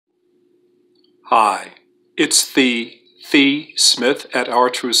Hi, it's the Smith at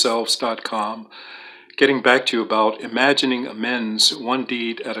OurTrueSelves.com, getting back to you about imagining amends one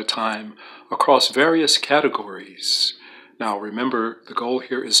deed at a time across various categories. Now remember, the goal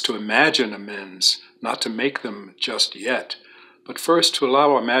here is to imagine amends, not to make them just yet, but first to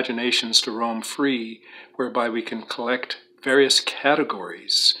allow our imaginations to roam free, whereby we can collect various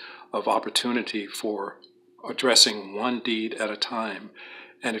categories of opportunity for addressing one deed at a time.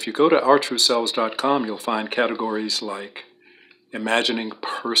 And if you go to OurTrueSelves.com, you'll find categories like imagining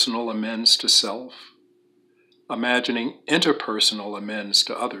personal amends to self, imagining interpersonal amends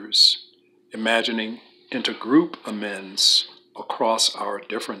to others, imagining intergroup amends across our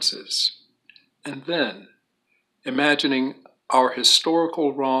differences, and then imagining our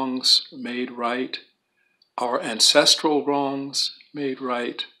historical wrongs made right, our ancestral wrongs made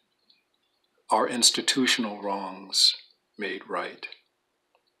right, our institutional wrongs made right.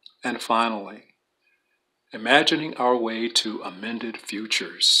 And finally, imagining our way to amended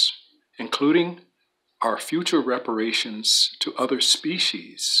futures, including our future reparations to other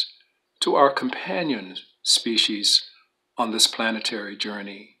species, to our companion species on this planetary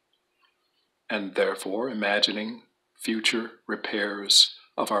journey, and therefore imagining future repairs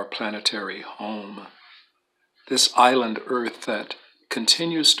of our planetary home, this island Earth that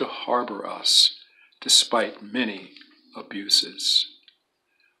continues to harbor us despite many abuses.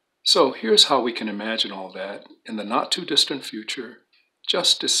 So here's how we can imagine all that in the not too distant future.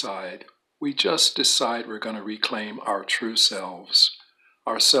 We just decide we're going to reclaim our true selves,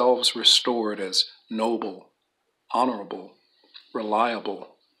 ourselves restored as noble, honorable,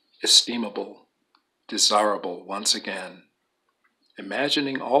 reliable, estimable, desirable once again.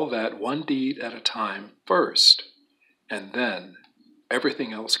 Imagining all that one deed at a time first, and then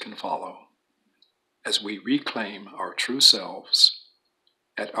everything else can follow as we reclaim our true selves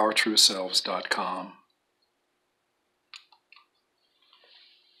at OurTrueSelves.com.